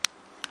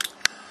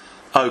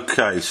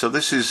Okay, so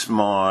this is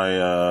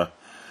my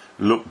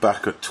look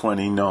back at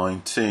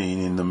 2019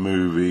 in the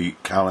movie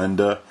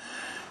calendar,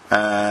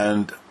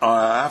 and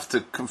I have to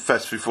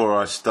confess before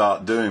I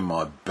start doing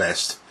my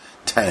best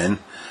 10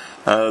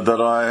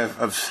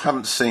 that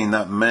haven't seen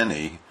that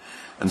many,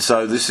 and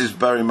so this is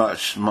very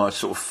much my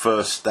sort of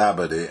first stab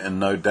at it, and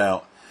no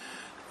doubt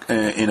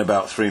in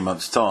about 3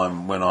 months'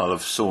 time, when I'll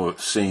have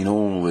seen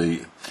all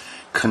the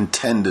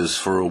contenders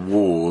for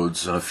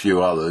awards and a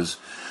few others,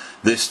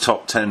 this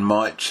top 10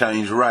 might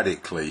change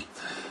radically.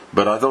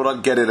 But I thought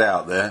I'd get it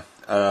out there.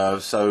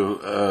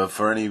 So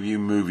for any of you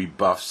movie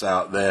buffs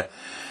out there,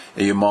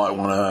 you might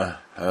want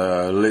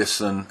to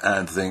listen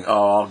and think,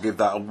 oh, I'll give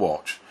that a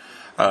watch.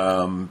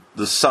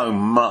 There's so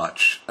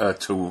much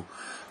to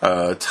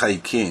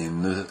take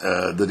in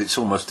that it's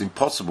almost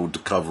impossible to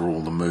cover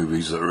all the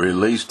movies that are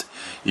released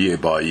year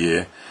by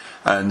year.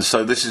 And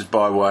so this is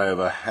by way of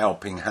a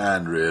helping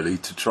hand, really,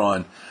 to try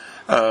and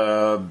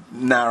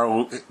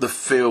narrow the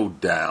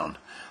field down.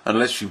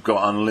 Unless you've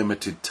got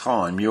unlimited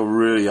time, you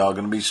really are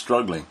going to be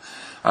struggling.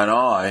 And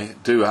I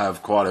do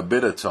have quite a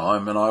bit of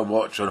time, and I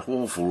watch an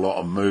awful lot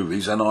of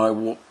movies, and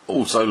I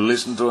also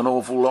listen to an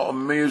awful lot of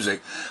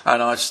music,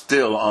 and I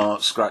still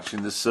aren't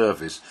scratching the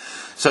surface.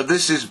 So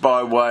this is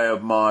by way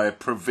of my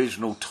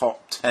provisional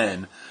top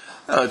 10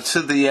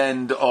 to the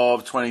end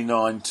of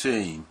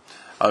 2019.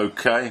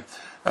 Okay.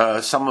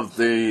 Some of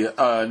the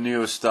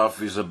newer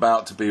stuff is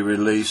about to be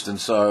released, and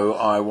so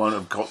I won't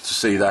have got to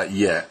see that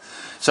yet.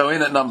 So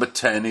in at number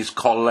 10 is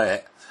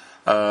Colette,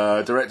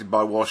 directed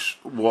by Wash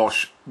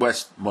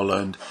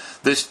Westmoreland.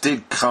 This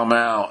did come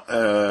out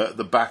at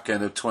the back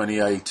end of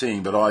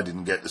 2018, but I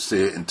didn't get to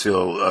see it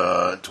until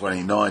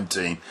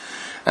 2019.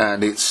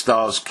 And it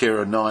stars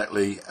Keira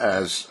Knightley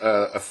as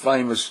a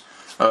famous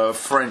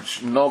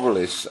French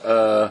novelist,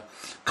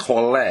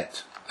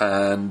 Colette,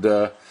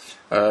 and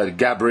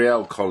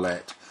Gabrielle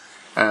Colette,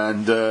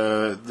 and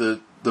the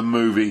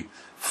movie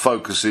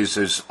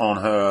focuses on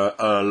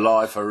her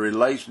life, her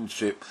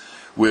relationship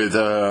with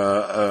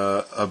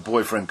a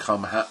boyfriend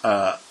come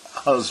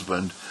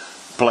husband,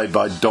 played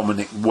by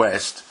Dominic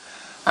West,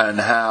 and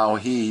how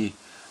he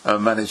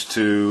managed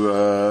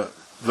to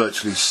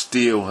virtually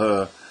steal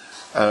her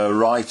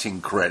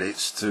writing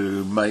credits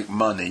to make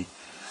money,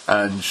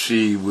 and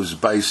she was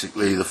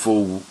basically the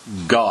fool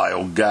guy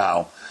or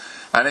gal.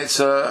 And it's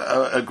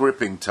a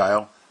gripping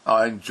tale.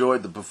 I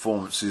enjoyed the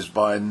performances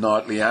by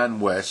Knightley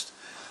and West,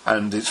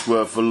 and it's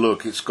worth a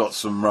look. It's got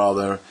some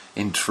rather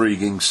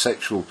intriguing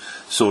sexual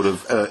sort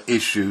of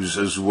issues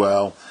as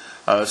well.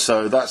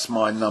 So that's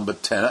my number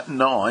 10. At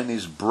 9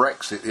 is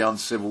Brexit, the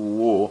Uncivil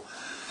War,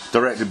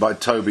 directed by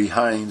Toby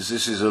Haynes.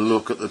 This is a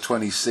look at the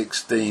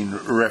 2016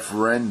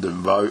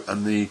 referendum vote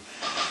and the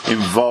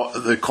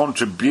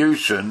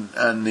contribution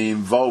and the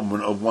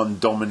involvement of one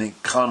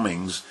Dominic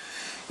Cummings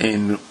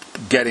in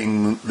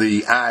getting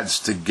the ads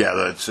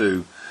together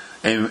to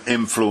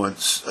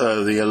influence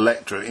the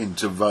electorate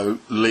into vote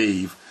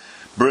Leave,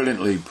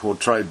 brilliantly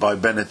portrayed by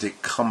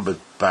Benedict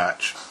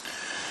Cumberbatch.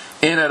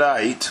 In at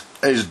 8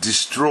 is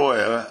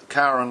Destroyer,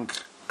 Karen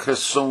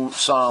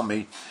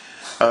Kasami.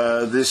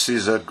 This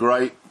is a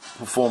great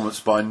performance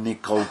by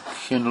Nicole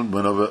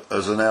Kidman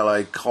as an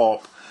LA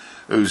cop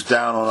who's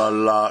down on her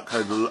luck.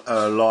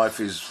 Her life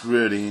is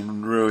really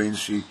in ruins.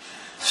 She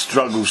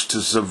struggles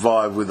to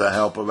survive with the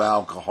help of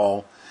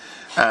alcohol,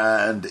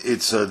 and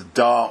it's a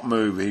dark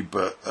movie,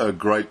 but a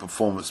great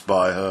performance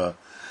by her.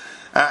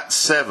 At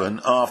 7,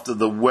 After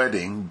the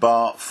Wedding,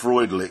 Bart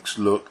Freundlich's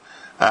look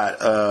at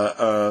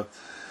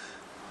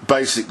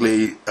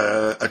basically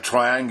a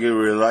triangular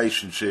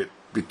relationship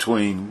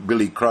between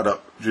Billy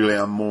Crudup,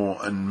 Julianne Moore,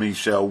 and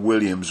Michelle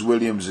Williams.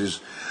 Williams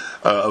is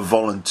a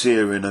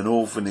volunteer in an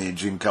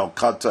orphanage in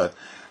Calcutta,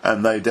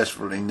 and they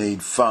desperately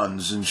need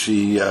funds, and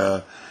she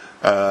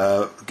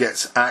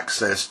gets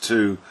access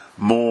to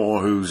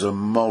Moore, who's a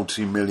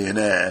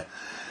multi-millionaire,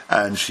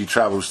 and she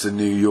travels to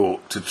New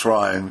York to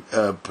try and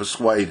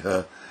persuade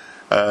her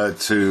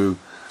to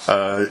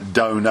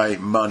donate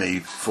money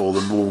for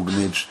the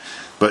mortgage.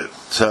 But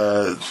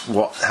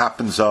what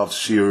happens after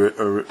she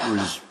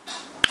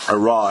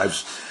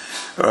arrives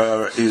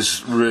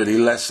is really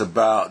less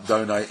about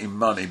donating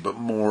money, but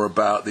more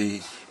about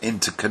the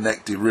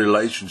interconnected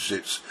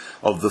relationships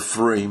of the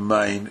three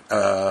main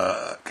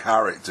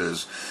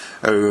characters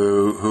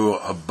who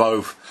are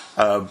both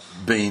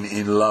been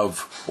in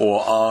love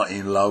or are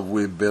in love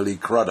with Billy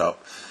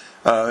Crudup.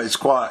 It's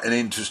quite an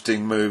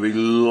interesting movie,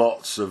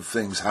 lots of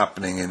things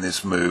happening in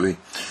this movie.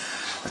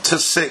 To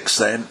 6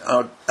 then,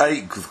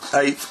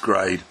 8th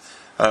grade.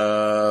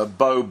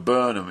 Bo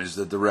Burnham is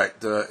the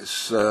director.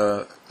 It's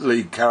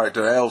lead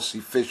character Elsie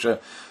Fisher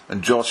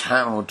and Josh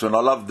Hamilton. I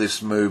love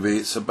this movie.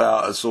 It's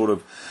about a sort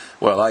of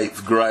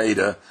 8th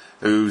grader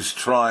who's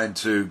trying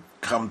to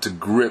come to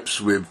grips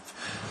with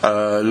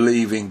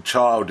leaving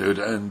childhood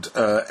and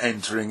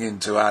entering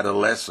into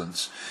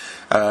adolescence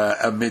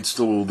amidst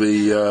all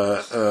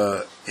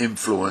the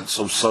influence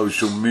of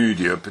social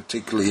media,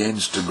 particularly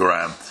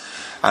Instagram.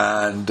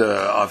 And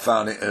I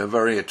found it a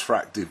very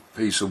attractive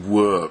piece of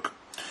work.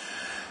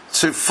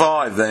 To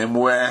 5 then,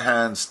 Where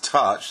Hands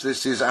Touch.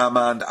 This is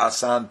Armand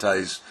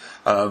Assante's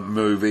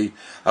movie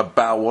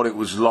about what it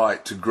was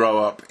like to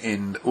grow up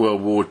in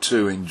World War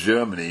II in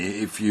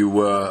Germany if you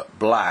were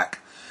black.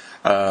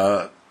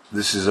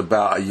 This is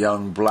about a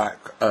young black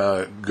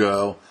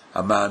girl,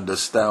 Amanda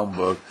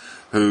Staunberg,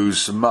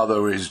 whose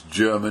mother is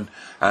German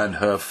and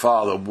her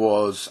father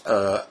was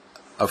a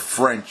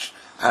French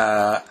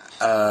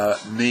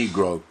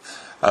Negro,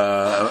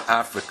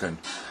 African,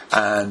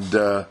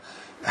 and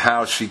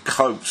how she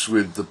copes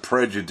with the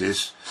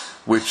prejudice,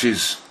 which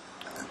is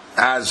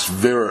as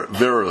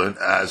virulent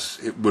as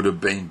it would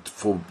have been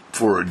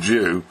for a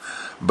Jew,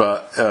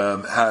 but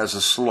has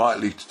a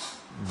slightly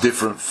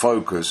different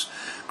focus.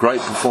 Great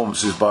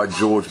performances by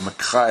George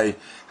McKay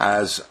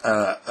as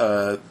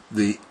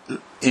the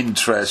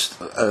interest,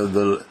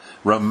 the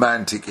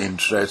romantic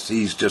interest.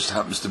 He just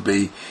happens to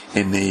be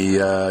in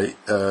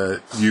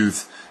the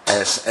youth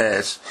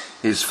SS.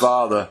 His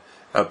father,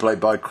 played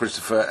by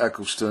Christopher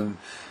Eccleston,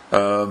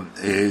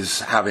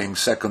 is having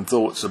second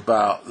thoughts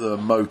about the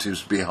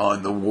motives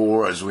behind the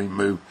war as we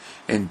move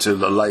into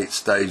the late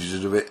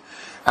stages of it.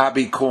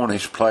 Abbie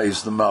Cornish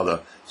plays the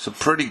mother. It's a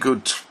pretty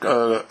good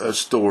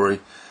story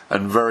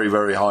and very,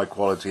 very high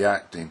quality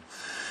acting.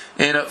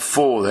 In at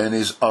 4 then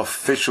is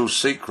Official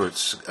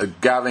Secrets,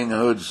 Gavin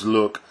Hood's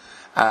look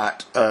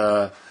at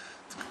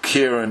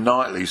Keira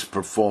Knightley's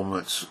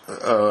performance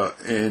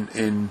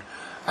in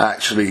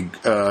actually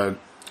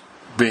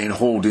being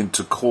hauled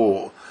into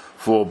court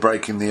for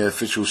breaking the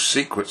Official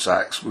Secrets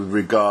Acts with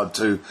regard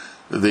to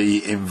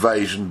the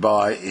invasion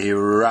by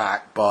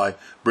Iraq by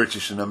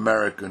British and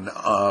American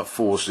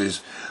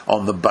forces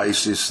on the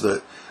basis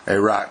that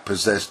Iraq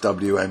possessed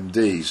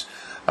WMDs,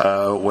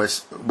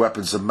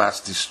 weapons of mass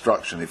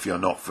destruction, if you're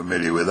not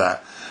familiar with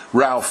that.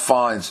 Ralph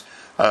Fiennes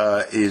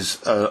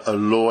is a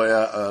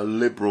lawyer, a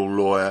liberal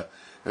lawyer,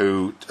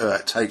 who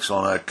takes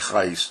on a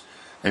case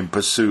in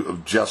pursuit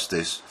of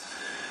justice.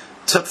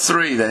 To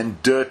 3 then,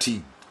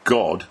 Dirty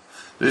God.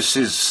 This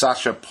is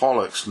Sacha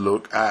Pollock's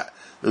look at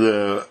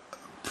the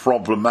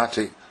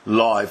problematic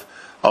life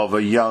of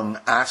a young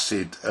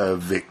acid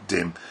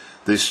victim.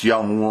 This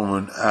young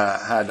woman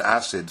had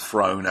acid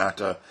thrown at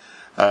her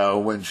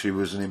when she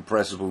was an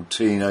impressible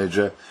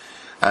teenager,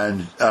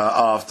 and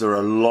after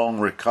a long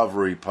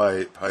recovery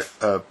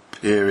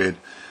period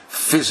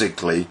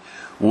physically,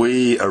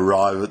 we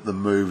arrive at the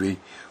movie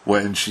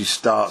when she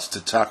starts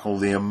to tackle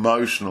the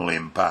emotional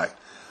impact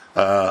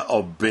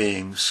of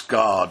being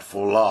scarred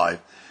for life.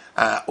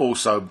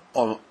 Also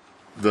on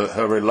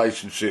her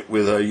relationship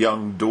with her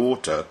young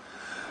daughter,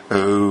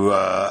 who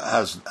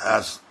has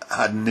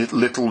had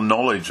little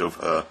knowledge of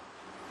her.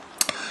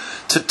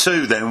 To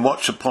 2 then,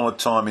 Once Upon a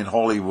Time in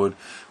Hollywood,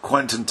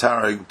 Quentin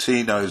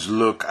Tarantino's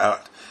look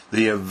at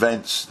the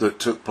events that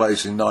took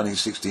place in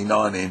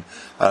 1969 in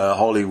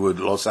Hollywood,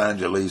 Los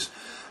Angeles,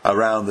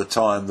 around the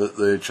time that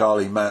the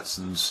Charlie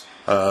Manson's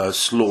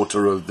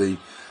slaughter of the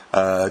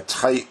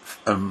Tate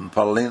and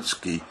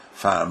Polinsky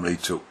family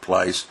took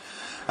place.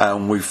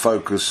 And we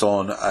focus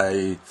on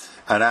an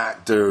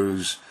actor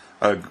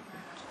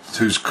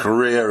whose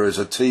career as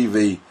a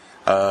TV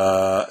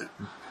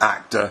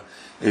actor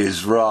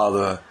is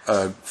rather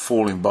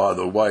falling by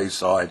the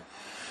wayside.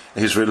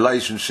 His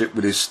relationship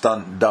with his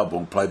stunt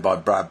double, played by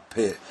Brad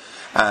Pitt,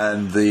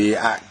 and the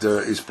actor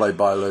is played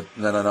by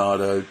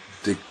Leonardo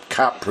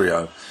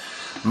DiCaprio.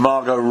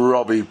 Margot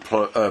Robbie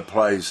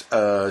plays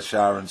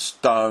Sharon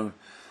Stone,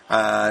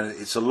 and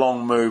it's a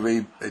long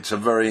movie. It's a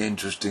very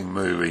interesting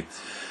movie.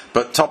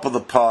 But top of the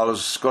pile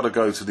has got to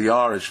go to The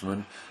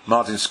Irishman,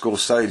 Martin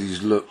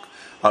Scorsese's look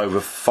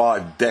over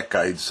 5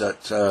 decades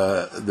at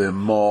the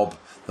mob,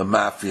 the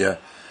mafia,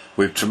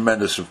 with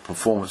tremendous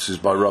performances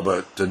by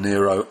Robert De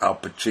Niro, Al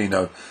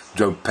Pacino,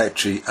 Joe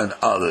Pesci and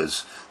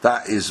others.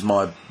 That is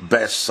my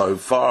best so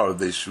far of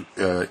this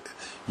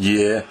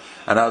year,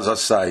 and as I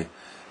say,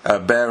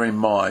 bear in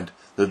mind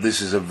that this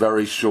is a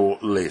very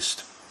short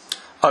list.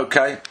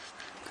 Okay,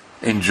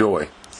 enjoy.